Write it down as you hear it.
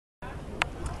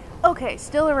Okay,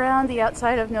 still around the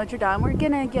outside of Notre Dame, we're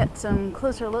gonna get some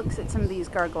closer looks at some of these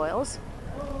gargoyles,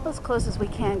 as close as we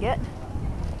can get.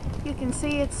 You can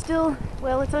see it's still,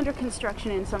 well, it's under construction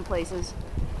in some places.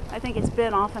 I think it's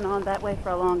been off and on that way for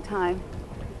a long time.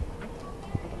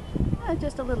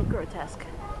 Just a little grotesque.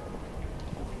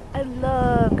 I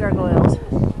love gargoyles.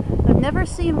 I've never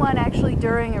seen one actually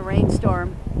during a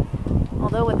rainstorm.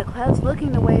 Although with the clouds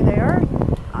looking the way they are,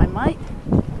 I might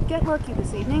get lucky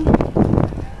this evening.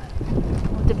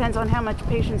 Well, it depends on how much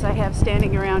patience I have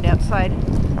standing around outside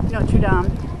Notre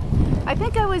Dame. I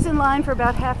think I was in line for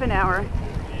about half an hour.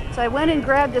 So I went and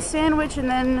grabbed a sandwich, and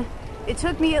then it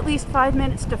took me at least 5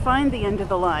 minutes to find the end of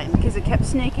the line because it kept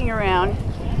snaking around.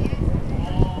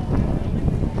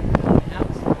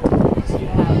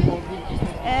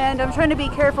 And I'm trying to be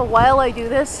careful while I do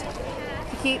this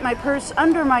to keep my purse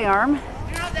under my arm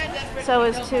so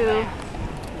as to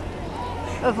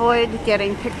avoid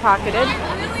getting pickpocketed.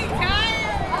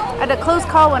 I had a close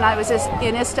call when I was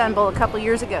in Istanbul a couple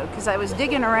years ago because I was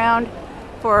digging around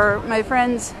for my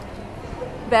friend's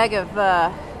bag of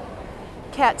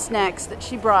cat snacks that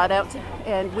she brought out,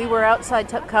 and we were outside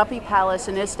Topkapi Palace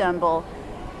in Istanbul,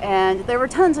 and there were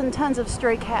tons and tons of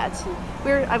stray cats.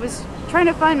 I was trying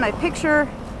to find my picture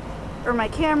or my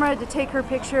camera to take her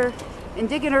picture and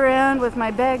digging around with my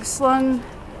bag slung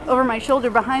over my shoulder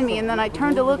behind me, and then I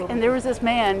turned to look and there was this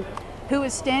man who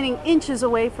was standing inches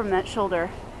away from that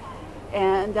shoulder,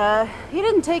 and he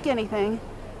didn't take anything,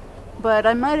 but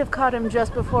I might have caught him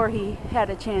just before he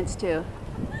had a chance to.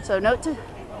 So note to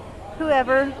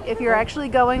whoever, if you're actually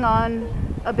going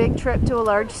on a big trip to a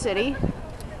large city,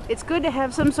 it's good to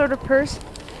have some sort of purse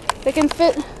that can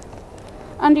fit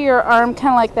under your arm,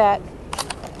 kind of like that.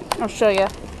 I'll show you.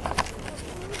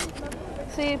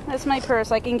 See, that's my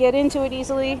purse. I can get into it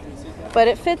easily, but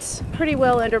it fits pretty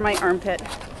well under my armpit.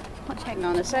 Hang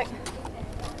on a sec.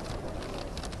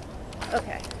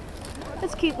 Okay,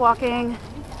 let's keep walking.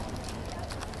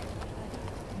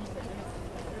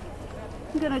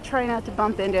 I'm gonna try not to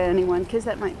bump into anyone because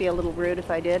that might be a little rude if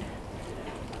I did.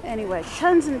 Anyway,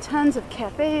 tons and tons of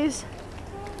cafes,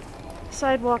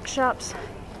 sidewalk shops.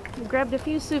 We grabbed a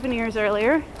few souvenirs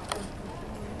earlier.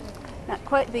 Not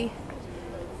quite the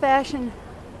fashion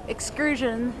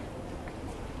excursion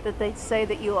that they say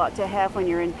that you ought to have when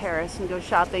you're in Paris and go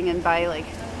shopping and buy like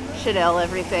Chanel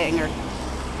everything or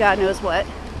God knows what.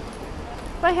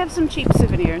 But I have some cheap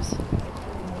souvenirs.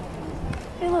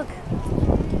 Hey look,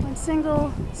 one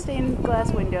single stained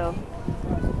glass window.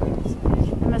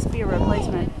 It must be a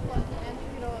replacement.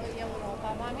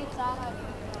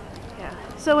 Yeah.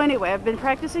 So anyway, I've been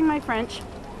practicing my French.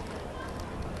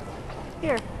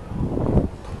 Here.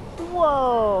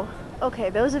 Whoa! Okay,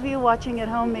 those of you watching at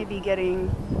home may be getting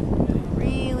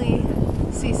really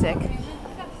seasick.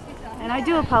 And I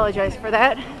do apologize for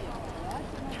that.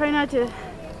 Try not to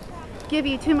give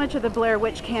you too much of the Blair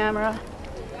Witch camera.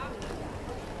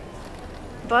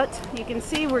 But you can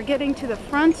see we're getting to the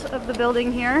front of the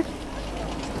building here.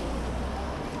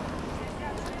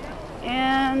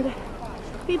 And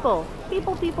people.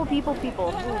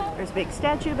 There's a big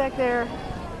statue back there.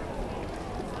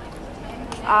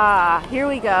 Ah, here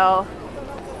we go.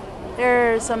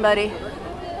 There's somebody.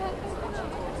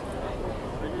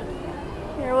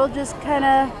 Here, we'll just kind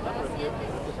of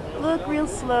look real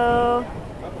slow.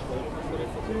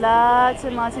 Lots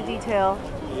and lots of detail.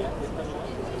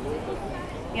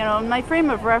 You know, my frame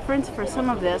of reference for some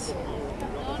of this,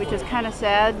 which is kind of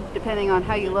sad depending on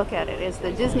how you look at it, is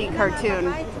the Disney cartoon,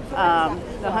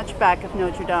 The Hunchback of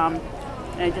Notre Dame.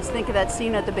 And I just think of that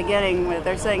scene at the beginning where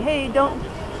they're saying, hey, don't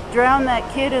drown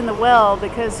that kid in the well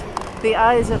because the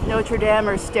eyes of Notre Dame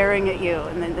are staring at you.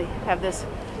 And then they have this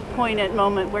poignant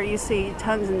moment where you see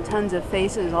tons and tons of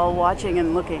faces all watching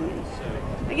and looking.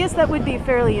 I guess that would be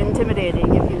fairly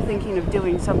intimidating if you're thinking of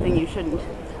doing something you shouldn't.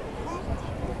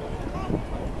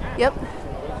 Yep.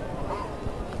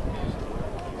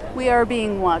 We are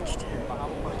being watched.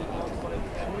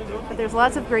 But there's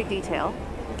lots of great detail.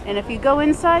 And if you go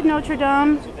inside Notre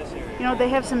Dame, you know, they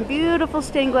have some beautiful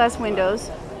stained glass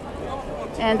windows.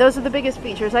 And those are the biggest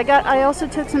features. I also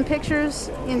took some pictures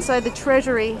inside the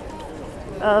treasury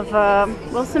of,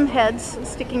 well, some heads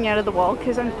sticking out of the wall,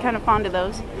 because I'm kind of fond of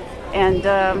those. And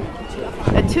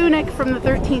a tunic from the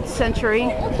 13th century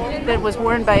that was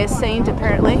worn by a saint,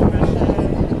 apparently.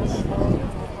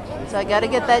 So I got to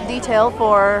get that detail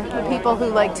for the people who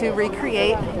like to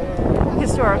recreate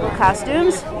historical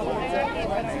costumes.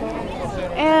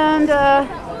 And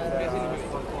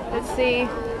let's see.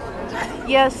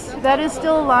 Yes, that is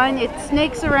still a line. It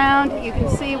snakes around. You can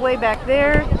see way back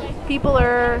there. People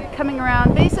are coming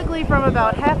around basically from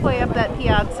about halfway up that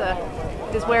piazza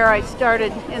fact, is where I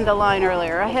started in the line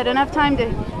earlier. I had enough time to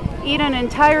eat an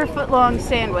entire foot-long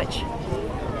sandwich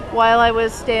while I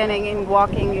was standing and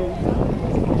walking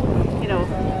and, you know,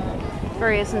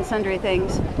 various and sundry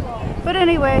things. But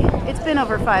anyway, it's been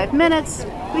over 5 minutes.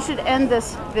 We should end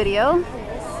this video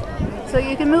so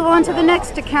you can move on to the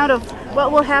next account of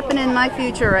what will happen in my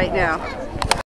future right now.